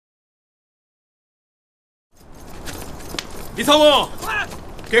李参谋，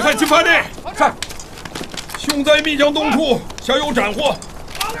给汉侵发内。是。兄在岷江东处小有斩获，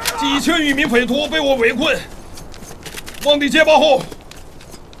几千余名匪徒被我围困。望帝接报后，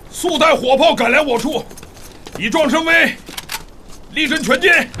速带火炮赶来我处，以壮声威，力争全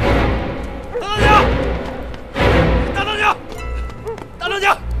歼。大当家，大当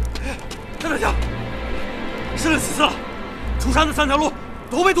家，大当家，失了此次了，出山的3条路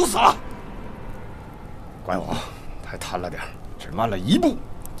都被堵死了。怪我太贪了点，只慢了一步，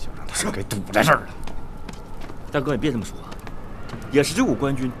就让他们给堵在这儿了。大哥，你别这么说，也是这股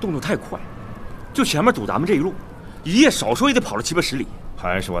官军动作太快，就前面堵咱们这一路，一夜少说也得跑了7、80里。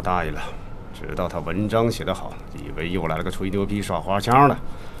还是我大意了，知道他文章写得好，以为又来了个吹牛逼耍花枪的。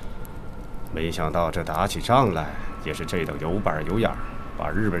没想到这打起仗来也是这等有板有眼，把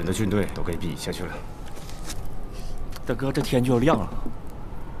日本人的军队都给比下去了。大哥，这天就要亮了，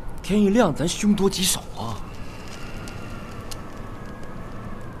天一亮咱凶多吉少啊！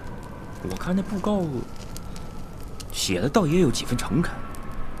我看那布告写的倒也有几分诚恳，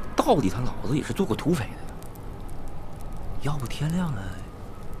到底他老子也是做过土匪的。要不天亮了，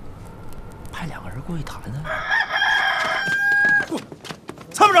派2个人过去谈谈。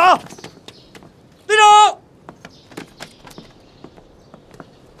参谋长，队长，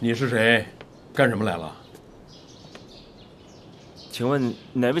你是谁？干什么来了？请问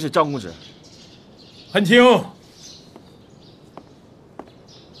哪位是张公子？汉卿。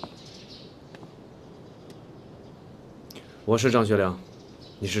我是张学良，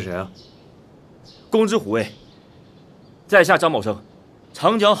你是谁啊？公知虎卫，在下张某生，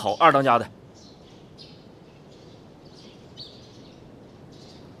长江好2当家的。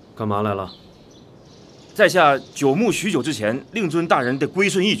干嘛来了？在下久慕许久之前令尊大人的归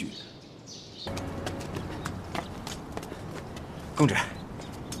顺义举。公子，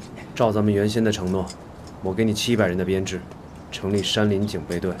照咱们原先的承诺，我给你700人的编制，成立山林警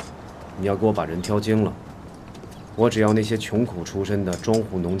备队。你要给我把人挑精了。我只要那些穷苦出身的庄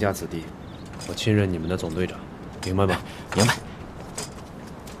户农家子弟，我亲任你们的总队长，明白吗？明白。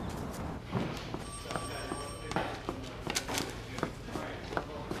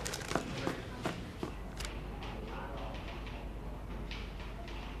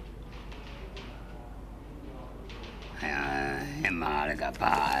哎呀，妈了个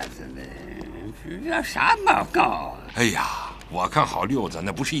巴子的，这啥报告啊？哎呀，我看好六子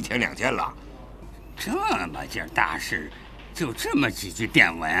那不是1天2天了。这么件大事，就这么几句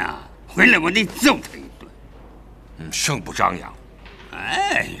电文啊？回来我得揍他一顿。胜不张扬。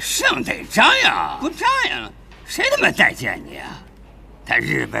哎，胜得张扬，不张扬，谁他妈待见你啊？他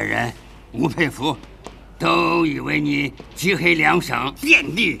日本人吴佩孚都以为你吉黑两省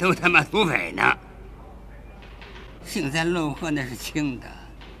遍地都他妈土匪呢。幸灾乐祸那是轻的，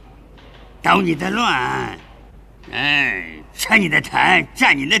捣你的乱，哎，拆你的台，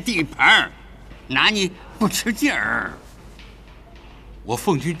占你的地盘，拿你不吃劲儿。我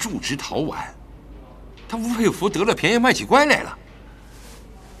奉军驻职陶宛，他吴佩孚得了便宜卖起乖来了。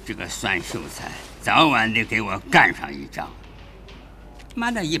这个酸秀才早晚得给我干上一仗。妈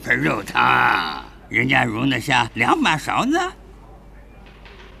的，一盆肉汤，人家容得下2把勺子？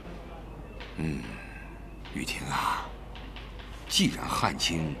玉婷啊，既然汉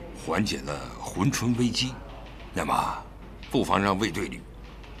卿缓解了珲春危机，那么不妨让卫队旅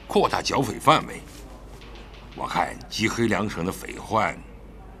扩大剿匪范围。我看吉黑两省的匪患，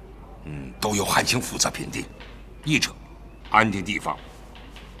都由汉卿负责平定。一者安定地方，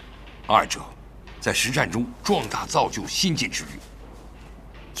二者在实战中壮大造就新进之旅。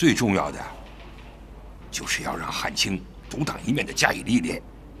最重要的，就是要让汉卿独当一面的加以历练，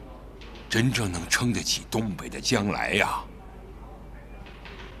真正能撑得起东北的将来呀。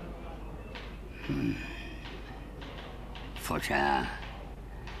傅晨，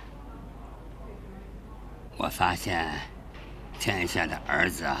我发现天下的儿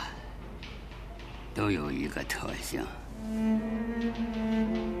子啊，都有一个特性，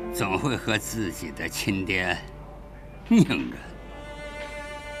总会和自己的亲爹拧着，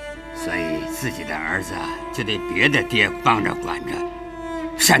所以自己的儿子啊，就得别的爹帮着管着，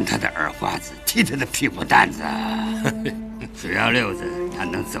扇他的耳花子，踢他的屁股蛋子。只要六子他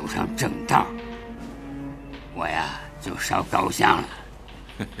能走上正道，我呀就烧高香了。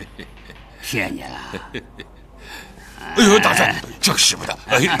谢你了。哎呦，大帅，这个使不得，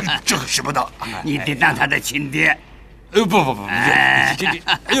这个使不得。你得当他的亲爹。不，哎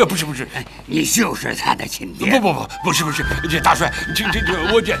呀，不是，你就是他的亲爹。不是，这大帅，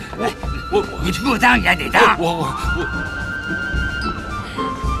我你不当也得当。我。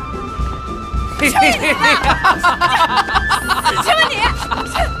请问你，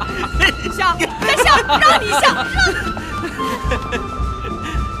笑，让你笑，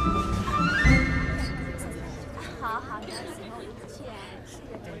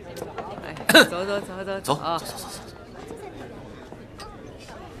走。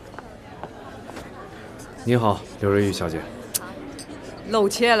你好，刘瑞玉小姐。露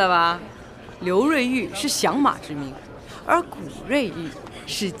怯了吧？刘瑞玉是响马之名，而古瑞玉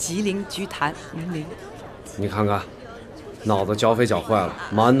是吉林菊坛名伶。你看看，脑子搅匪搅坏了，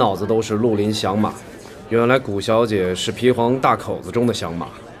满脑子都是绿林响马。原来古小姐是皮黄大口子中的响马。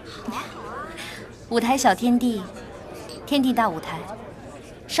舞台小天地，天地大舞台。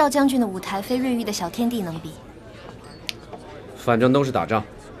少将军的舞台非瑞玉的小天地能比。反正都是打仗，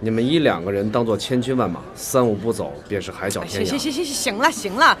你们1、2个人当做千军万马，3、5步走便是海角天涯。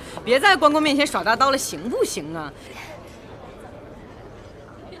行了，别在关公面前耍大刀了，行不行啊？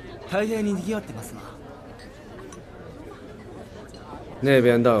那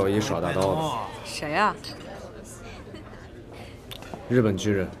边倒有一耍大刀的。谁啊？日本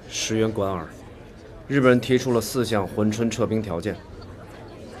军人石原莞尔。日本人提出了4项珲春撤兵条件。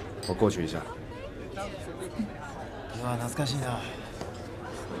我过去一下。懐かしいな。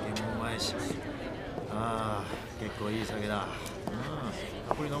酒もうまいし。ああ、結構いい酒だ。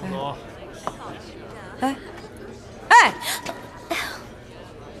たっぷり飲むぞ。哎，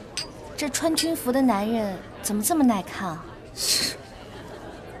这穿军服的男人怎么这么耐看啊？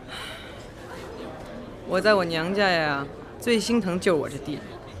我在我娘家呀，最心疼就是我这弟弟，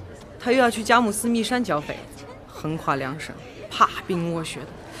他又要去佳木斯密山剿匪，横跨2省，怕冰窝雪的。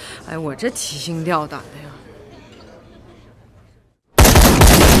哎，我这提心吊胆的呀。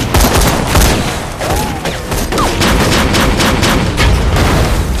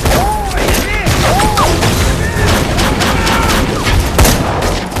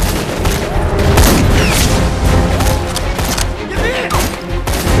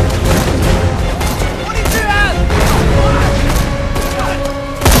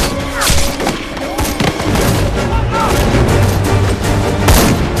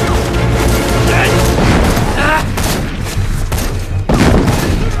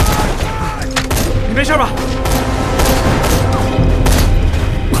没事吧？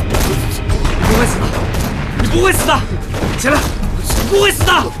你不会死的，你不会死的，起来，你不会死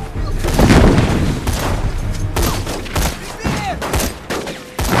的。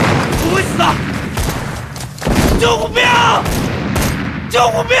不会死的！救护兵！救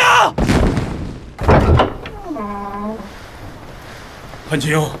护兵！汉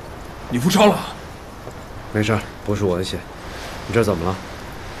卿，你负伤了？没事，不是我的血。你这怎么了？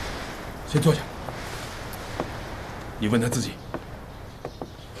先坐下。你问他自己。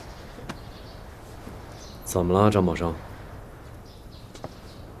怎么了，张宝生？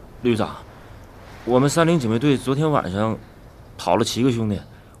旅长，我们30警卫队昨天晚上跑了7个兄弟，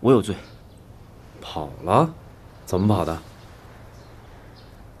我有罪。跑了？怎么跑的？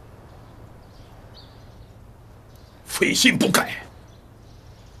非信不改。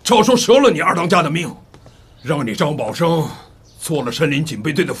赵叔折了你2当家的命，让你张宝生做了山林警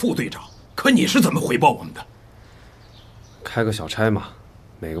备队的副队长。可你是怎么回报我们的？开个小差嘛，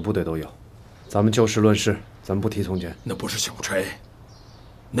每个部队都有。咱们就事论事，咱们不提从前。那不是小差，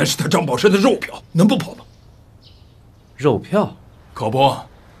那是他张宝生的肉票，能不跑吗？肉票？可不。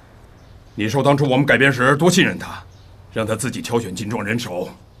你说当初我们改编时多信任他，让他自己挑选精壮人手，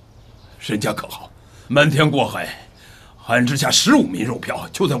人家可好，瞒天过海，安置下15名肉票，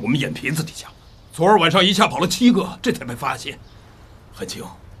就在我们眼皮子底下。昨儿晚上一下跑了7个，这才被发现。汉卿，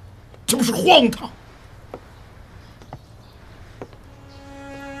这不是荒唐？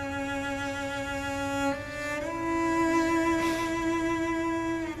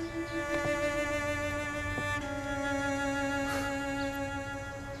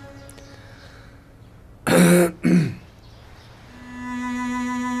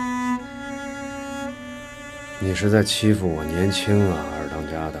你是在欺负我年轻啊，二当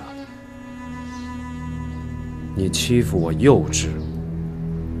家的！你欺负我幼稚，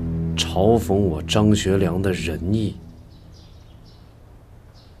嘲讽我张学良的仁义。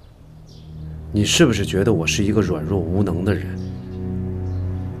你是不是觉得我是一个软弱无能的人？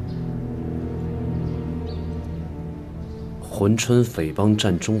珲春匪帮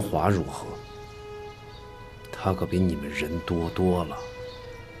占中华如何？他可比你们人多多了。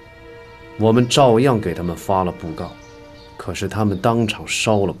我们照样给他们发了布告，可是他们当场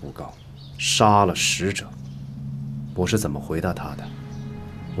烧了布告，杀了使者。我是怎么回答他的？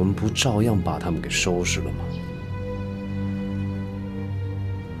我们不照样把他们给收拾了吗？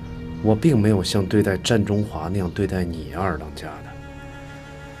我并没有像对待战中华那样对待你二当家的。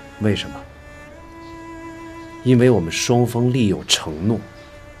为什么？因为我们双方立有承诺。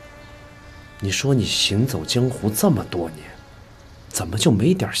你说你行走江湖这么多年，怎么就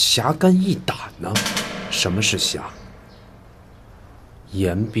没点侠肝义胆呢？什么是侠？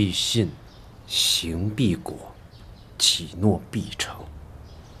言必信，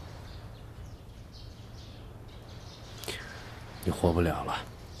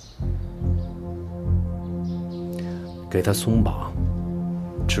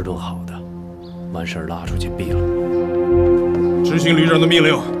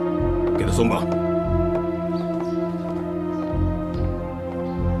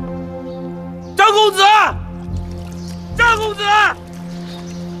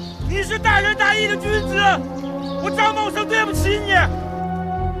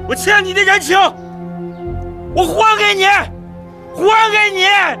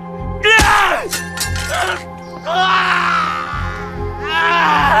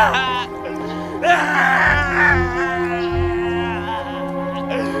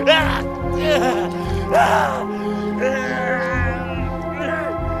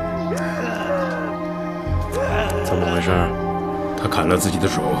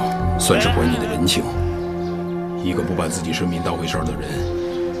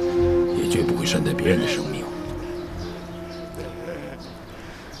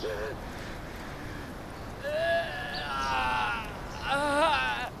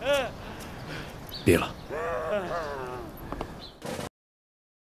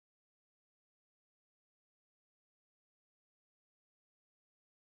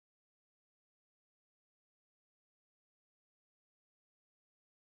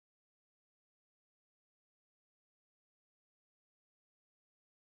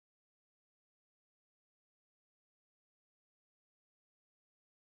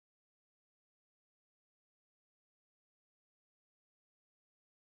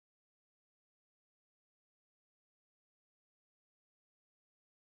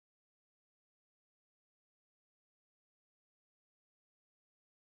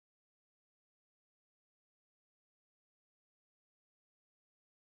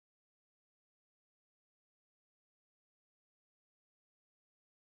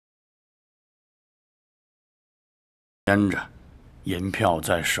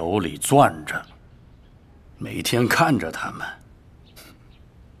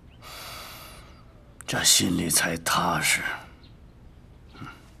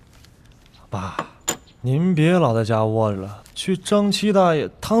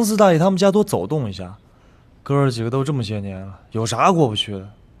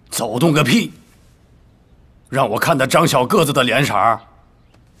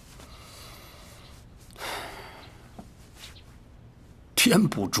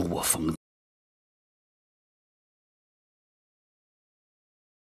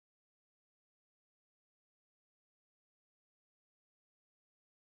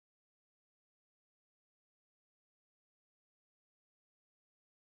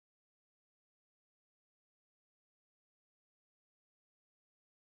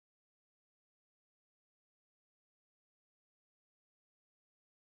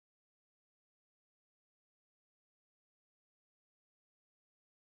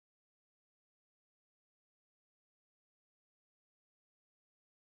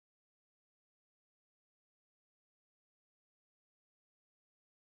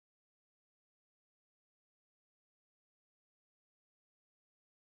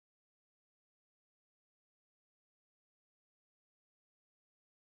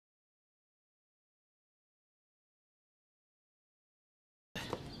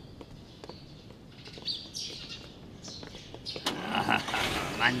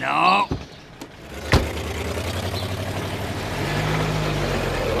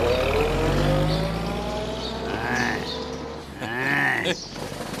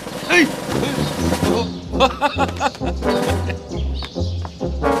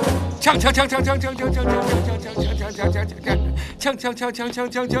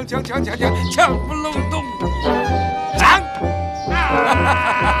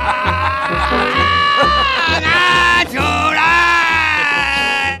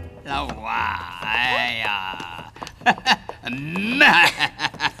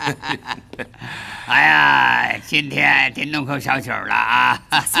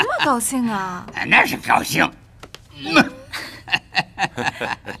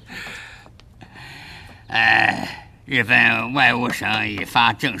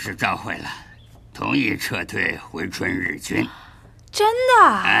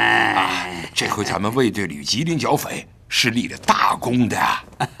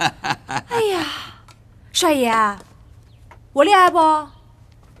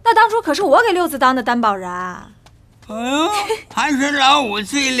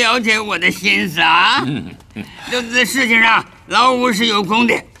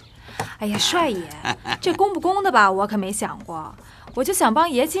我就想帮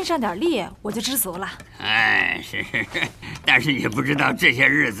爷尽上点力，我就知足了。哎，是，但是你不知道这些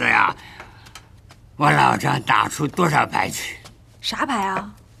日子呀，我老张打出多少牌去。啥牌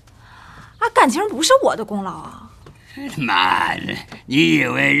啊？感情不是我的功劳啊！妈的，你以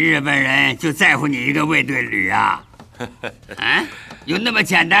为日本人就在乎你一个卫队旅啊？啊，有那么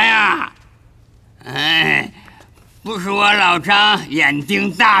简单呀？哎，不是我老张眼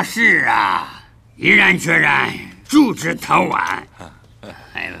盯大事啊，毅然决然住之逃亡。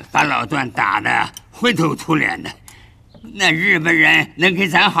哎，把老段打得灰头土脸的，那日本人能给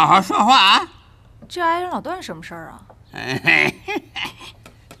咱好好说话啊？这挨人老段什么事儿啊？哎，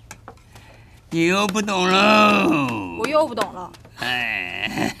你又不懂喽！我又不懂了。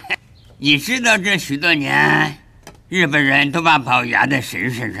哎，你知道这许多年，日本人都把宝压在谁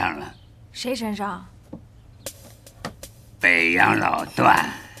身上了？谁身上？北洋老段。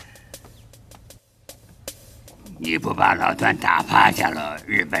你不把老段打趴下了，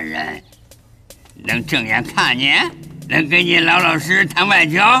日本人能正眼看你？能跟你老老实实谈外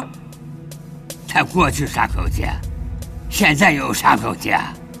交？他过去杀口价，现在有杀口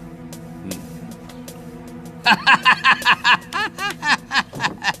价。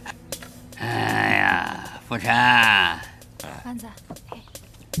哎呀，富成，班子，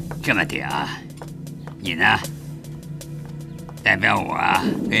这么的啊，你呢？代表我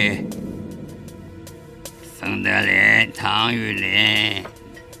给冯德林、唐玉林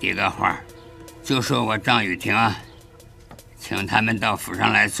递个话，就说我张雨婷请他们到府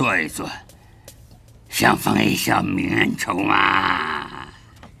上来坐一坐，相逢一笑泯恩仇嘛。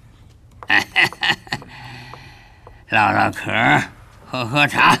唠唠嗑，喝喝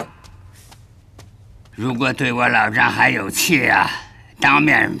茶。如果对我老张还有气啊，当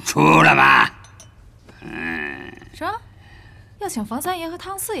面出了吧。什？要请冯三爷和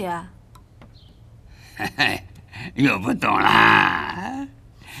汤四爷？又不懂啦。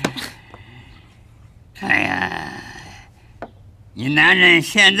哎呀，你男人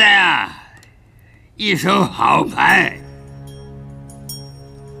现在啊，一手好牌。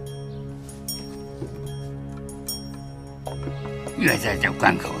越在这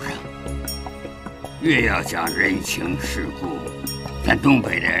关口上，越要讲人情世故。咱东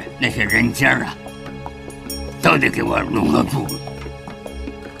北的那些人家啊，都得给我拢个住。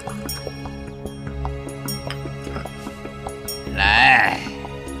来，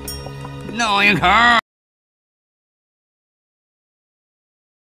弄一口。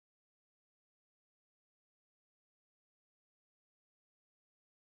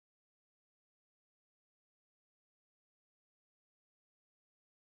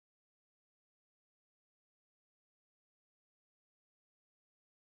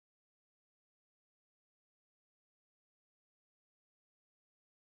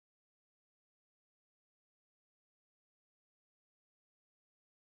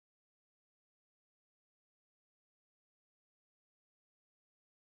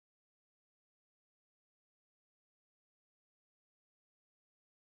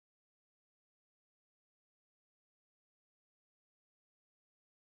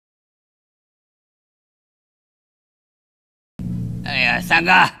哎呀，三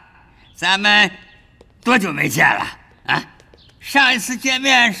哥，咱们多久没见了啊？上一次见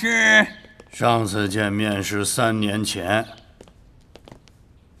面是3年前。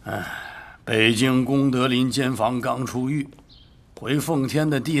北京功德林监房刚出狱，回奉天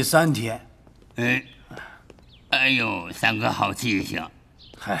的第3天。哎呦，三哥好记性。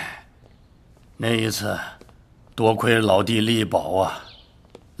嗨，那一次多亏老弟力保啊，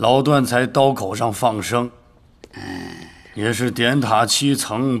老段才刀口上放生。也是点塔7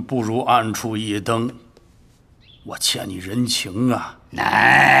层，不如暗处一灯。我欠你人情啊！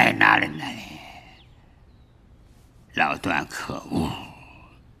哪里，老段可恶，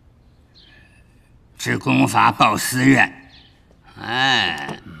知公法报私怨。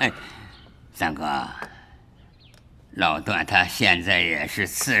三哥，老段他现在也是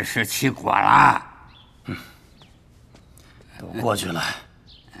自食其果了。都过去了。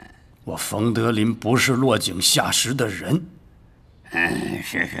我冯德林不是落井下石的人。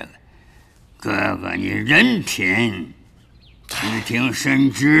是，哥哥你人品，你挺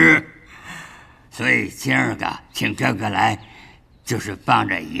深知，所以今儿个请哥哥来，就是帮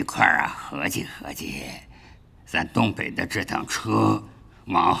着一块儿合计合计，咱东北的这趟车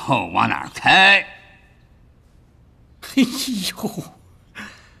往后往哪儿开？哎呦，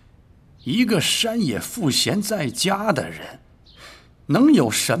一个山野赋闲在家的人，能有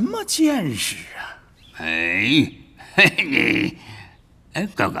什么见识啊？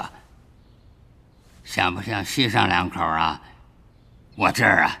哥哥，想不想沏上2口啊？我这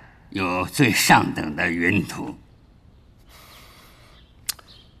儿有最上等的云土。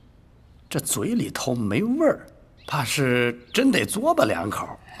这嘴里头没味儿，怕是真得嘬吧2口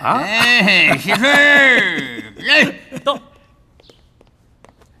啊！哎，喜顺，来，到，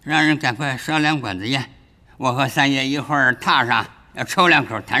让人赶快烧2管子烟，我和三爷一会儿踏上要抽2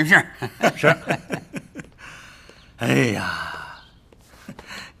口谈事儿。是。哎呀，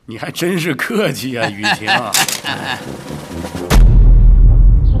你还真是客气啊，雨婷。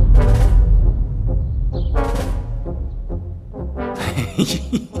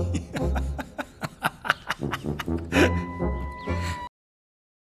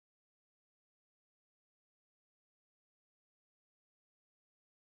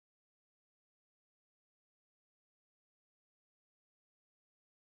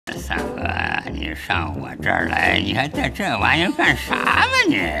三哥，你上我这儿来，你还带这玩意儿干啥吧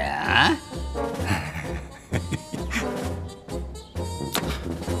你啊？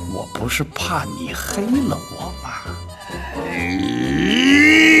我不是怕你黑了我吗？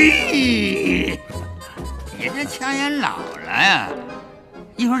你这枪也老了呀，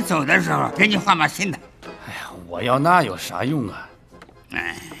一会儿走的时候给你换把新的。哎呀，我要那有啥用啊？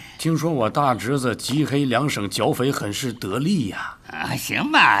听说我大侄子吉黑2省剿匪很是得力呀。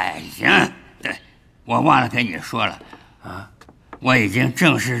行吧，行。对，我忘了跟你说了啊，我已经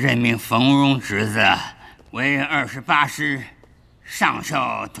正式任命冯荣侄子为28师上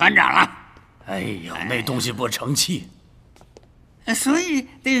校团长了。哎呦，那东西不成器，所以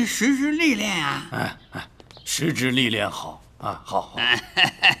得实质历练啊。实质历练好啊，好，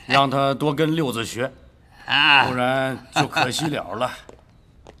让他多跟六子学啊，不然就可惜了了。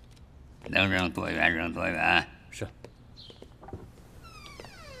能扔多远扔多远。是。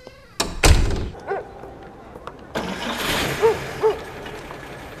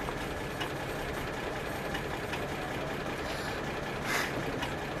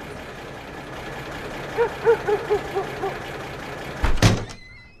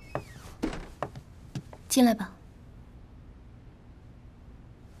进来吧。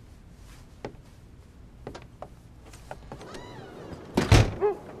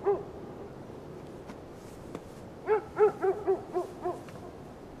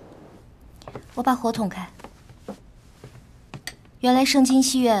我把火捅开。原来圣经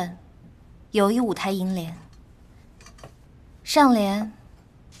戏院有一舞台楹联，上联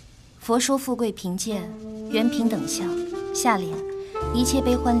“佛说富贵贫贱，原平等相”，下联“一切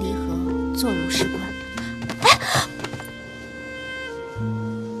悲欢离合，坐如是观”。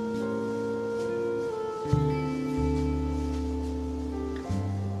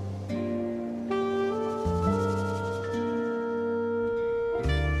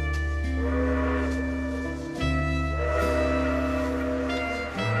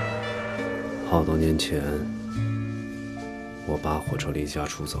好多年前，我爸火车离家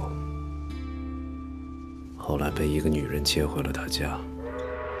出走，后来被一个女人接回了他家。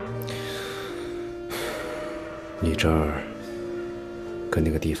你这儿跟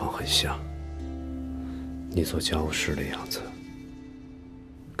那个地方很像，你做家务事的样子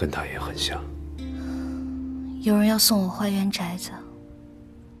跟他也很像。有人要送我花园宅子，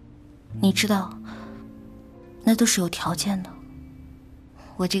你知道，那都是有条件的。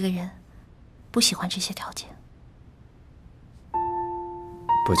我这个人不喜欢这些条件。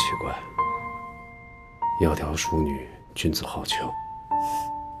不奇怪，窈窕淑女，君子好逑。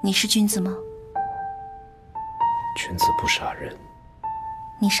你是君子吗？君子不杀人。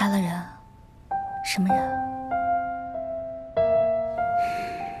你杀了人？什么人？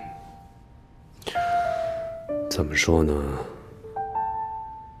怎么说呢？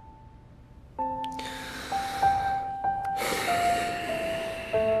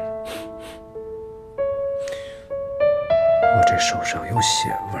我这手上有血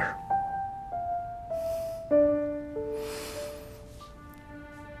味儿。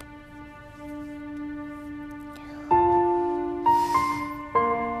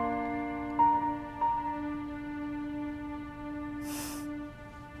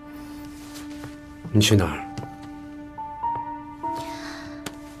你去哪儿？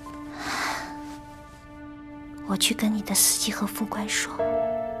我去跟你的司机和副官说，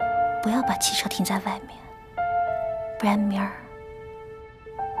不要把汽车停在外面，不然明儿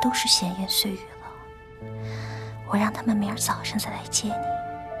都是闲言碎语了。我让他们明儿早上再来接你。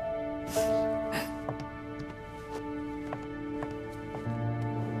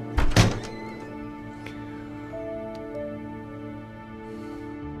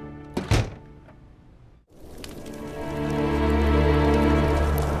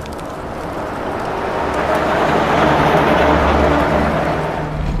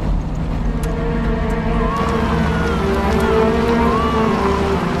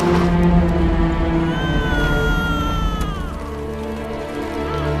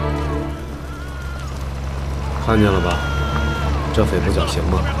看见了吧？这匪不绞刑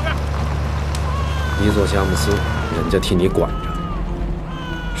吗？你做佳木斯，人家替你管着；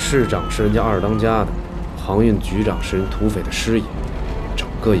市长是人家二当家的，航运局长是人土匪的师爷，整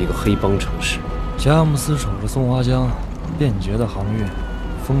个一个黑帮城市。佳木斯守着松花江，便捷的航运，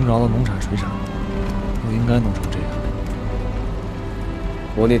丰饶的农产水产，不应该弄成这样。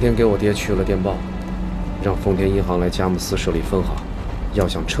我那天给我爹去了电报，让丰田银行来佳木斯设立分行。要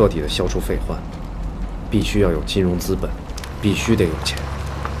想彻底的消除废患，必须要有金融资本，必须得有钱。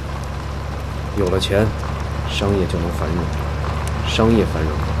有了钱，商业就能繁荣，商业繁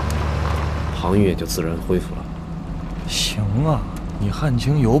荣，航运也就自然恢复了。行啊，你汉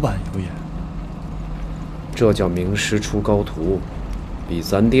卿有板有眼。这叫名师出高徒，比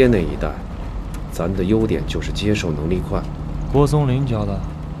咱爹那一代，咱的优点就是接受能力快。郭松龄教的。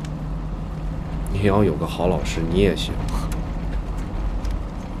你要有个好老师，你也行。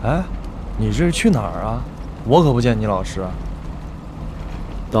哎，你这是去哪儿啊？我可不见你老师。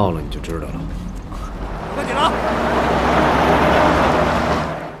到了你就知道了。快点了！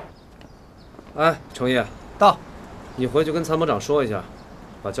哎，程毅，到。你回去跟参谋长说一下，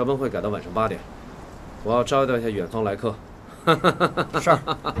把交班会改到晚上8点，我要招待一下远方来客。是。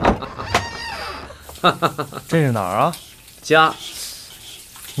这是哪儿啊？家。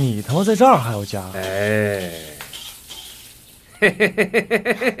你他妈在这儿还有家？哎。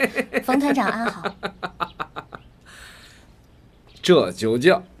冯团长安好。这就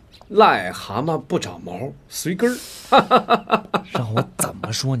叫癞蛤蟆不长毛，随根儿。让我怎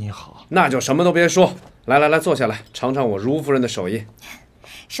么说你好？那就什么都别说。来，坐下来，尝尝我如夫人的手艺。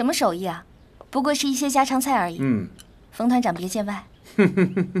什么手艺啊？不过是一些家常菜而已。冯团长别见外。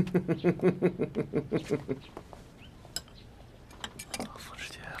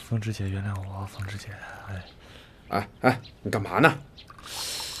风之姐，原谅我，风之姐。哎，你干嘛呢？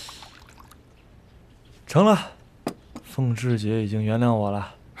成了，凤芝姐已经原谅我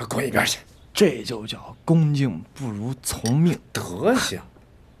了。滚一边去！这就叫恭敬不如从命，德行。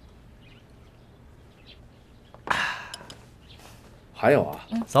还有啊，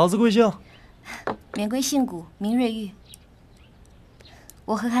嫂子贵姓？免贵姓古，名瑞玉。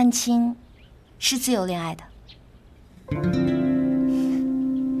我和汉卿是自由恋爱的。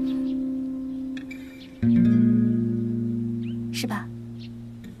是吧？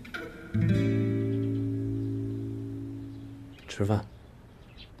吃饭。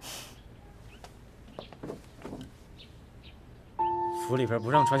府里边不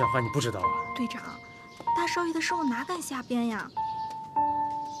让传小话，你不知道啊？队长，大少爷的事我哪敢瞎编呀？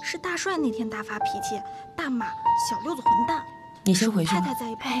是大帅那天大发脾气，大骂小六子混蛋。你先回去。太太在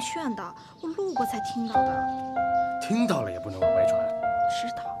一旁劝的，我路过才听到的。听到了也不能往外传。知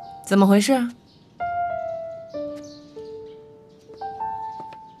道。怎么回事啊？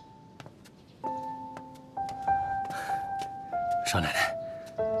少奶奶，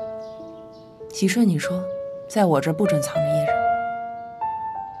喜顺，你说，在我这儿不准藏着掖着。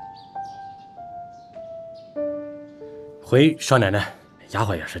回少奶奶，丫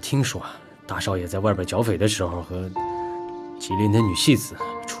鬟也是听说，大少爷在外边剿匪的时候和吉林的女戏子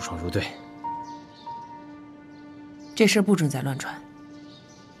出双入对。这事不准再乱传，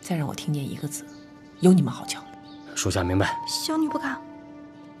再让我听见一个字，有你们好瞧。属下明白。小女不敢。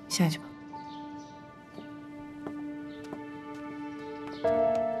下去吧。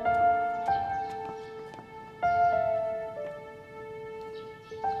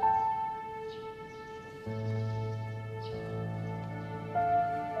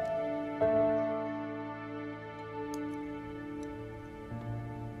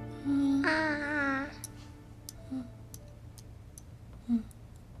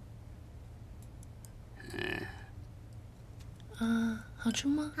好吃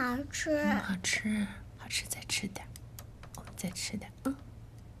吗？好吃，好吃，好吃，再吃点，我们再吃点。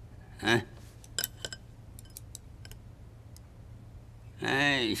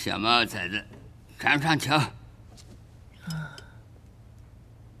哎，小毛崽子，尝尝瞧。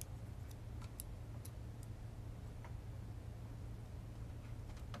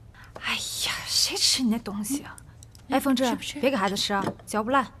哎呀，谁吃你那东西啊？哎，凤芝，别给孩子吃啊，嚼不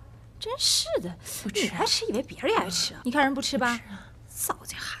烂。真是的，你爱吃以为别人也爱吃啊？你看人不吃吧？糟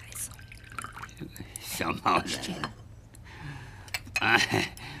践孩子。小毛子，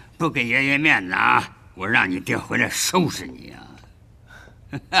哎，不给爷爷面子啊！我让你爹回来收拾你啊！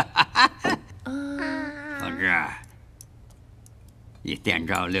凤芝，你电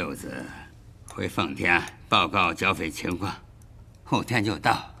召六子回奉天报告剿匪情况，后天就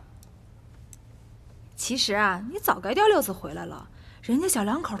到。其实啊，你早该调六子回来了。人家小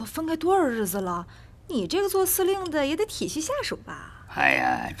两口都分开多少日子了，你这个做司令的也得体恤下属吧？哎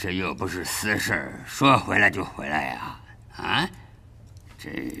呀，这又不是私事儿，说回来就回来呀！啊，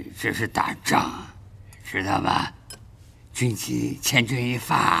这是打仗，知道吧？军机千钧一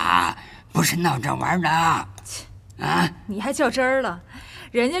发，不是闹着玩的。啊，你还较真儿了？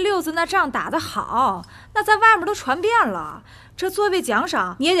人家六子那仗打得好，那在外面都传遍了。这作为奖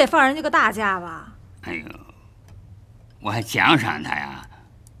赏，你也得放人家个大假吧？哎呦，我还奖赏他呀？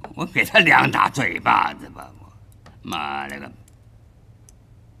我给他2大嘴巴子吧！我妈了个！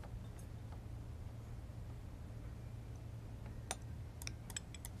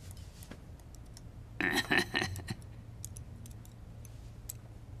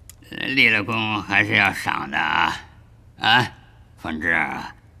立了功还是要赏的啊！啊，凤芝，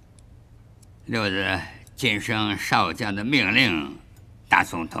六子晋升少将的命令，大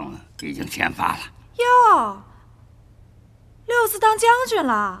总统已经签发了。哟，六子当将军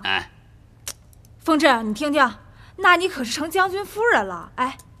了？啊，凤芝，你听听，那你可是成将军夫人了。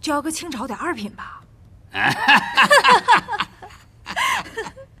哎，交个清朝点2品吧。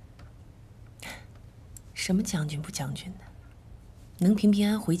什么将军不将军的，能平平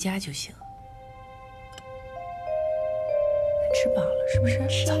安安回家就行。吃饱了是不是？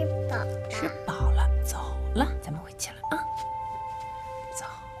吃饱了，走了，咱们回去了啊。走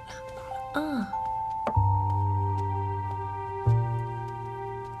了，饱了啊。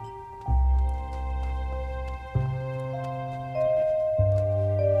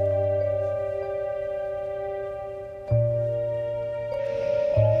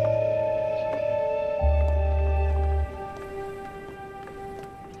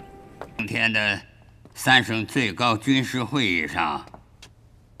今天的3省最高军事会议上，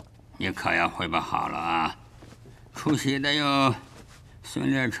你可要汇报好了啊！出席的有孙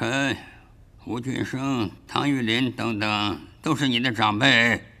烈臣、吴俊升、汤玉麟等等，都是你的长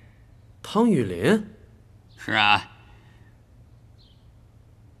辈。汤玉麟？是啊。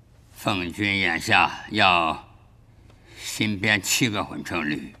奉军眼下要新编7个混成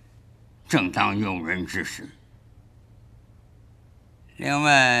旅，正当用人之时。另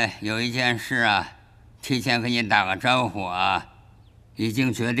外有一件事啊，提前给你打个招呼啊，已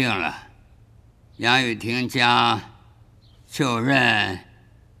经决定了，杨雨婷将就任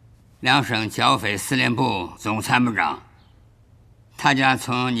2省剿匪司令部总参谋长，他将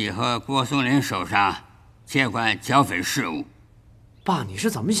从你和郭松龄手上接管剿匪事务。爸，你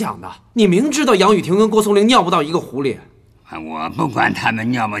是怎么想的？你明知道杨雨婷跟郭松龄尿不到一个壶里。我不管他们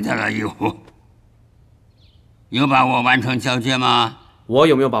尿不尿到一壶，有把握完成交接吗？我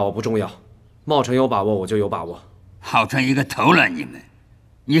有没有把握不重要，茂臣有把握我就有把握。好成一个头了你们，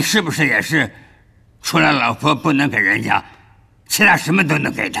你是不是也是，除了老婆不能给人家，其他什么都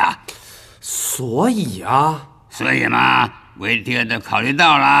能给他？所以啊，所以嘛，为爹的考虑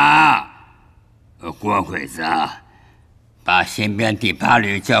到了。郭鬼子啊，把新编第8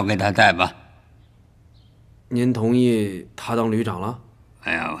旅交给他带吧。您同意他当旅长了？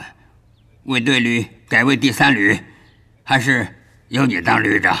哎呀，卫队旅改为第3旅，还是由你当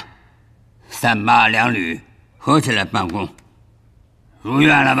旅长，3、8、2旅合起来办公，如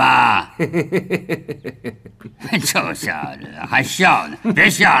愿了吧？臭小子还笑呢，别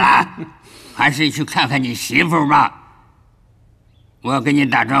笑了，还是去看看你媳妇吧。我跟你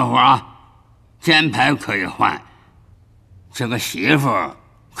打招呼啊，肩牌可以换，这个媳妇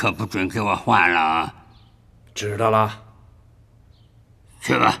可不准给我换了啊。知道了，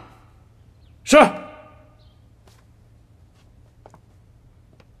去吧。是。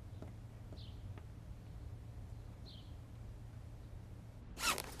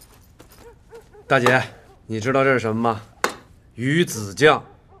大姐，你知道这是什么吗？鱼子酱，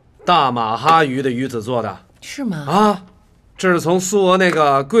大马哈鱼的鱼子做的。是吗？啊，这是从苏俄那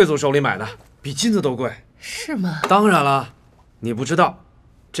个贵族手里买的，比金子都贵。是吗？当然了，你不知道，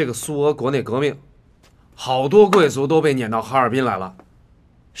这个苏俄国内革命，好多贵族都被撵到哈尔滨来了，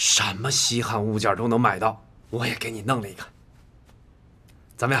什么稀罕物件都能买到。我也给你弄了一个，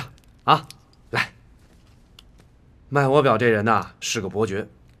怎么样啊？来，卖我表这人呐是个伯爵。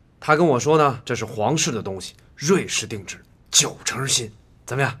他跟我说呢，这是皇室的东西，瑞士定制，9成新，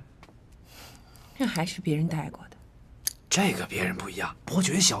怎么样？这还是别人带过的。这个别人不一样，伯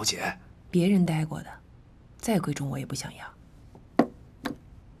爵小姐。别人带过的，再贵重我也不想要。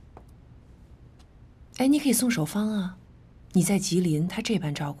哎，你可以送手方啊，你在吉林，他这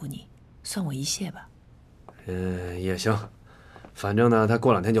般照顾你，算我一谢吧。也行，反正呢，他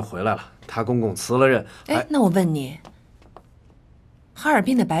过2天就回来了。他公公辞了任。哎，那我问你。哈尔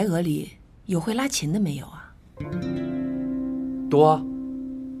滨的白俄里有会拉琴的没有啊？多，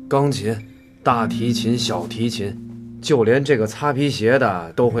钢琴、大提琴、小提琴，就连这个擦皮鞋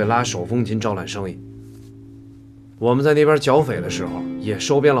的都会拉手风琴招揽生意。我们在那边剿匪的时候，也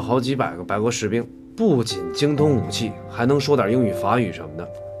收编了好几百个白俄士兵，不仅精通武器，还能说点英语、法语什么的。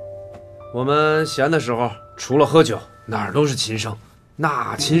我们闲的时候，除了喝酒，哪儿都是琴声。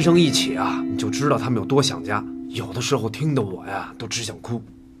那琴声一起啊，你就知道他们有多想家。有的时候听得我呀，都只想哭。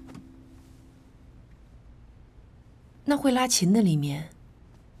那会拉琴的里面，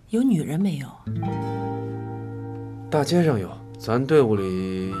有女人没有？大街上有，咱队伍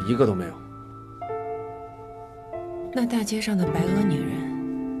里一个都没有。那大街上的白俄女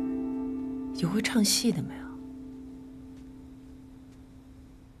人，有会唱戏的没有？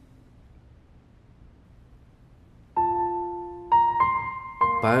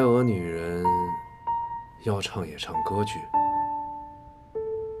白俄女人要唱也唱歌剧，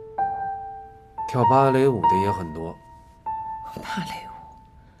跳芭蕾舞的也很多。芭蕾舞，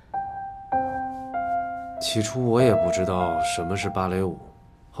起初我也不知道什么是芭蕾舞，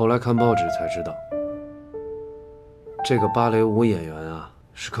后来看报纸才知道，这个芭蕾舞演员啊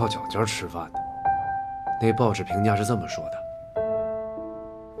是靠脚尖吃饭的。那报纸评价是这么说的：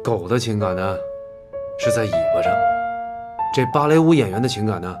狗的情感呢是在尾巴上，这芭蕾舞演员的情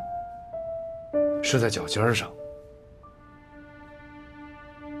感呢是在脚尖上。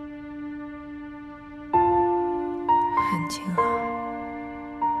汉卿啊，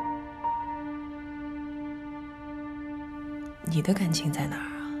你的感情在哪儿啊？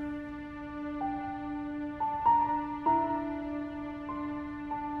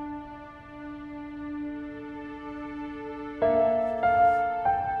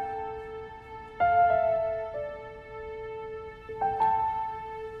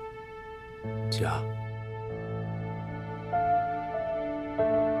家。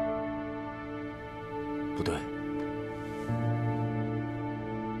不对，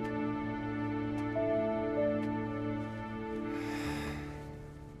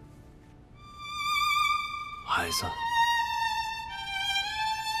孩子，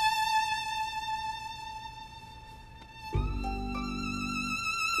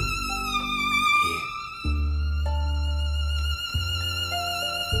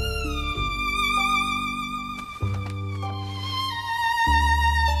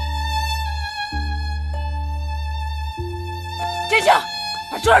真相，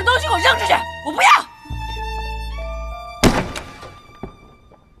把桌上东西给我扔出去！我不要。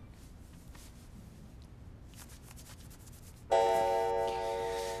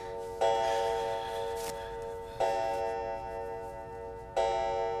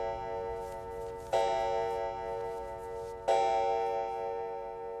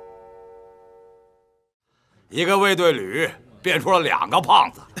一个卫队旅变出了2个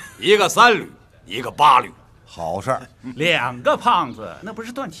胖子，一个3旅，一个8旅。好事儿，2个胖子，那不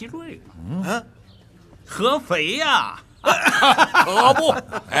是段祺瑞吗？嗯，合肥呀，可不，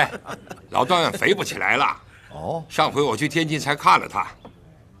哎，老段肥不起来了。哦，上回我去天津才看了他，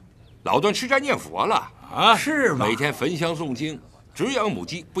老段吃斋念佛了啊？是吗？每天焚香诵经，只养母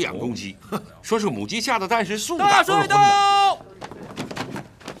鸡不养公鸡，说是母鸡下的蛋是素的。大帅到。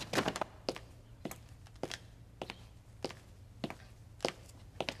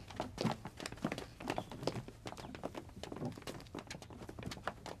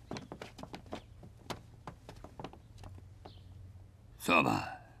坐吧。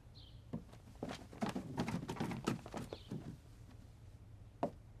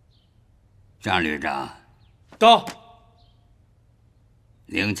张旅长，到。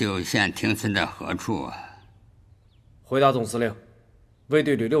灵鹫现停存在何处啊？回答总司令，卫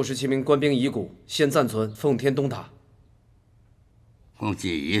队旅67名官兵遗骨现暂存奉天东塔。公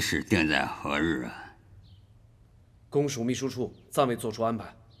祭仪式定在何日啊？公署秘书处暂未做出安排。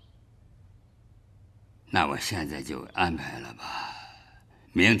那我现在就安排了吧。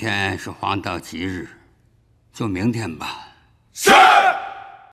明天是黄道吉日，就明天吧。是。